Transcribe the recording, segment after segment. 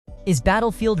Is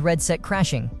Battlefield REDSEC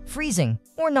crashing, freezing,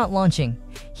 or not launching?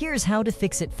 Here's how to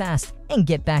fix it fast and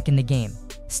get back in the game.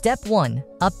 Step 1.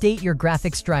 Update your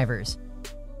graphics drivers.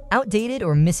 Outdated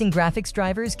or missing graphics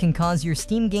drivers can cause your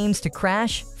Steam games to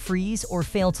crash, freeze, or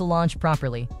fail to launch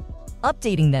properly.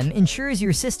 Updating them ensures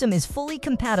your system is fully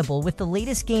compatible with the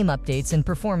latest game updates and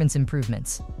performance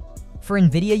improvements. For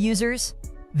NVIDIA users,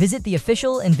 visit the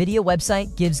official NVIDIA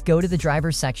website. Go to the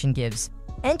drivers section.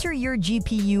 Enter your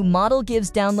GPU model.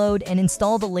 Download and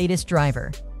install the latest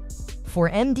driver. For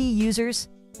AMD users,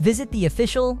 visit the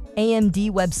official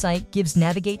AMD website.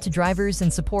 Navigate to drivers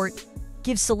and support.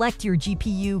 Select your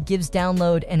GPU.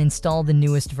 Download and install the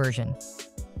newest version.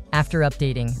 After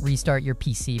updating, restart your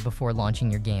PC before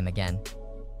launching your game again.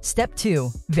 Step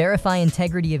 2. Verify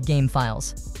integrity of game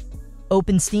files.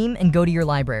 Open Steam and go to your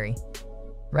library.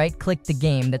 Right-click the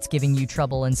game that's giving you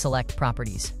trouble and select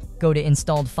Properties. Go to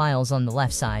Installed Files on the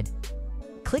left side.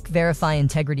 Click Verify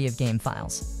Integrity of Game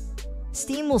Files.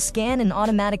 Steam will scan and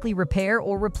automatically repair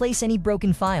or replace any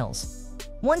broken files.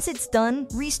 Once it's done,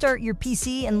 restart your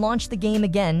PC and launch the game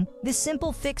again. This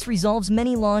simple fix resolves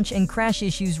many launch and crash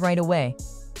issues right away.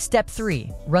 Step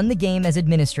 3. Run the game as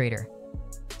administrator.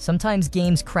 Sometimes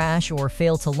games crash or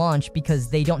fail to launch because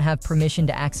they don't have permission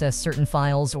to access certain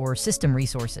files or system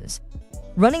resources.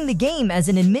 Running the game as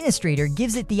an administrator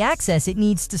gives it the access it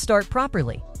needs to start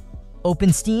properly.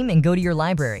 Open Steam and go to your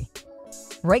library.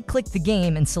 Right-click the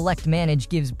game and select Manage.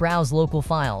 Browse local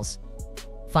files.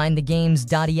 Find the game's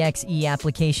 .exe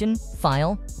application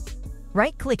file.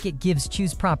 Right-click it.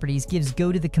 Choose Properties.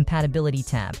 Go to the Compatibility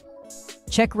tab.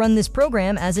 Check Run this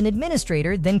program as an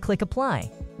administrator, then click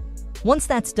Apply. Once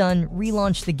that's done,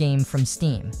 relaunch the game from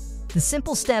Steam. The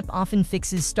simple step often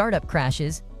fixes startup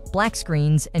crashes, black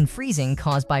screens, and freezing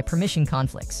caused by permission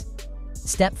conflicts.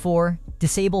 Step 4.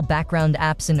 Disable background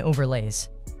apps and overlays.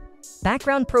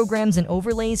 Background programs and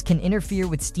overlays can interfere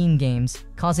with Steam games,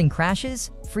 causing crashes,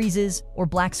 freezes, or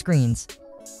black screens.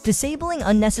 Disabling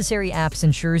unnecessary apps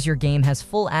ensures your game has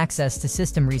full access to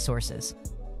system resources.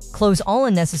 Close all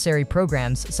unnecessary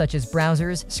programs such as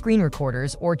browsers, screen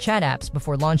recorders, or chat apps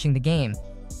before launching the game.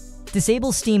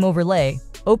 Disable Steam overlay.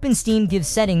 Open Steam.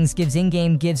 Settings.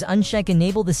 In-game. Uncheck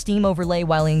enable the Steam overlay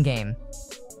while in-game.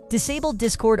 Disable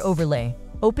Discord overlay.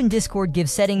 Open Discord.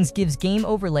 Settings. Game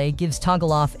overlay.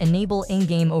 Toggle off enable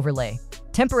in-game overlay.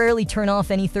 Temporarily turn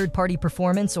off any third-party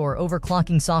performance or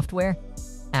overclocking software.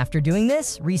 After doing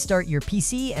this, restart your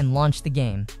PC and launch the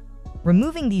game.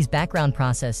 Removing these background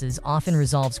processes often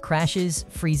resolves crashes,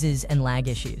 freezes, and lag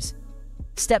issues.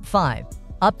 Step 5.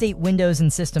 Update Windows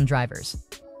and system drivers.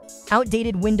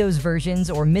 Outdated Windows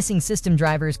versions or missing system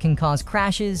drivers can cause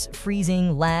crashes,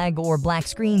 freezing, lag, or black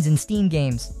screens in Steam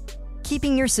games.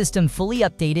 Keeping your system fully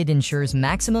updated ensures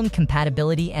maximum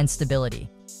compatibility and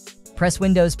stability. Press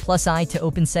Windows +I to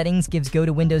open Settings. Go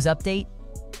to Windows Update.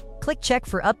 Click Check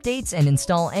for updates and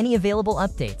install any available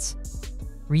updates.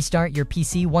 Restart your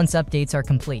PC once updates are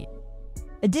complete.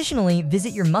 Additionally,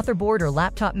 visit your motherboard or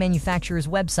laptop manufacturer's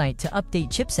website to update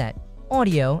chipset,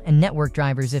 audio, and network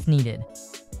drivers if needed.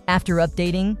 After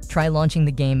updating, try launching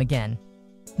the game again.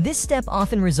 This step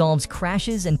often resolves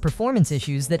crashes and performance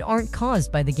issues that aren't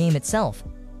caused by the game itself.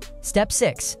 Step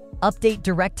 6. Update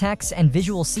DirectX and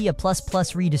Visual C++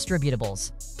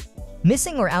 redistributables.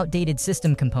 Missing or outdated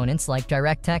system components like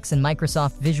DirectX and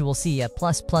Microsoft Visual C++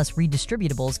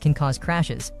 redistributables can cause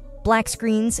crashes, black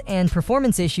screens, and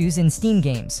performance issues in Steam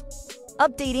games.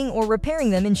 Updating or repairing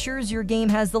them ensures your game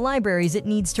has the libraries it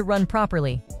needs to run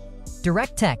properly.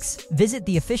 DirectX. Visit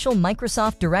the official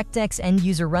Microsoft DirectX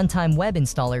end-user runtime web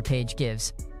installer page.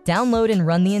 Download and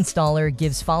run the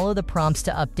installer. Follow the prompts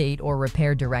to update or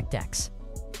repair DirectX.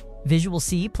 Visual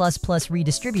C++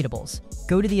 redistributables.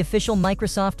 Go to the official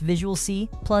Microsoft Visual C++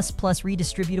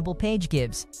 redistributable page.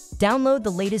 Download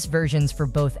the latest versions for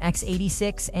both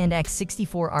x86 and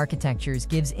x64 architectures.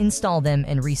 Install them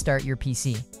and restart your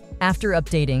PC. After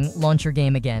updating, launch your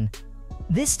game again.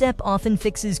 This step often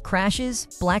fixes crashes,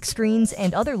 black screens,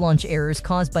 and other launch errors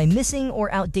caused by missing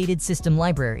or outdated system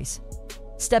libraries.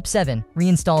 Step 7.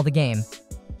 Reinstall the game.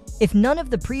 If none of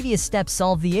the previous steps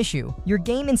solve the issue, your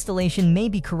game installation may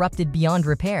be corrupted beyond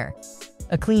repair.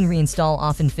 A clean reinstall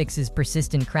often fixes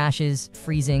persistent crashes,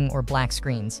 freezing, or black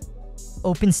screens.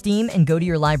 Open Steam and go to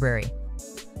your library.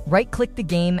 Right-click the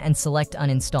game and select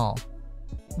Uninstall.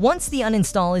 Once the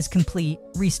uninstall is complete,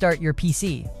 restart your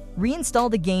PC. Reinstall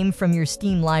the game from your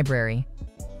Steam library.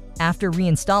 After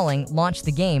reinstalling, launch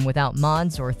the game without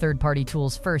mods or third-party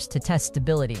tools first to test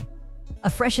stability. A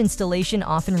fresh installation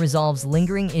often resolves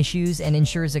lingering issues and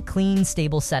ensures a clean,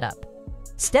 stable setup.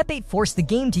 Step 8. Force the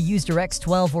game to use DirectX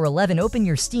 12 or 11. Open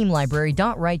your Steam library.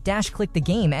 Right-click the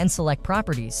game and select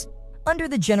Properties. Under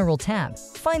the General tab,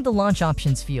 find the Launch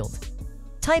Options field.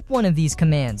 Type one of these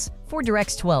commands. For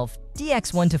DirectX 12,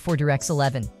 DX1 to for DirectX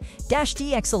 11.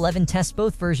 -DX11 test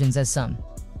both versions as some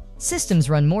systems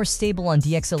run more stable on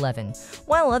DX11,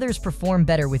 while others perform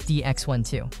better with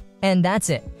DX12. And that's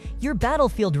it. Your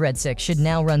Battlefield REDSEC should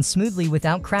now run smoothly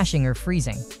without crashing or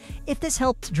freezing. If this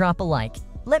helped, drop a like.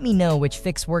 Let me know which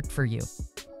fix worked for you.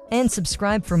 And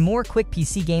subscribe for more quick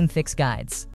PC game fix guides.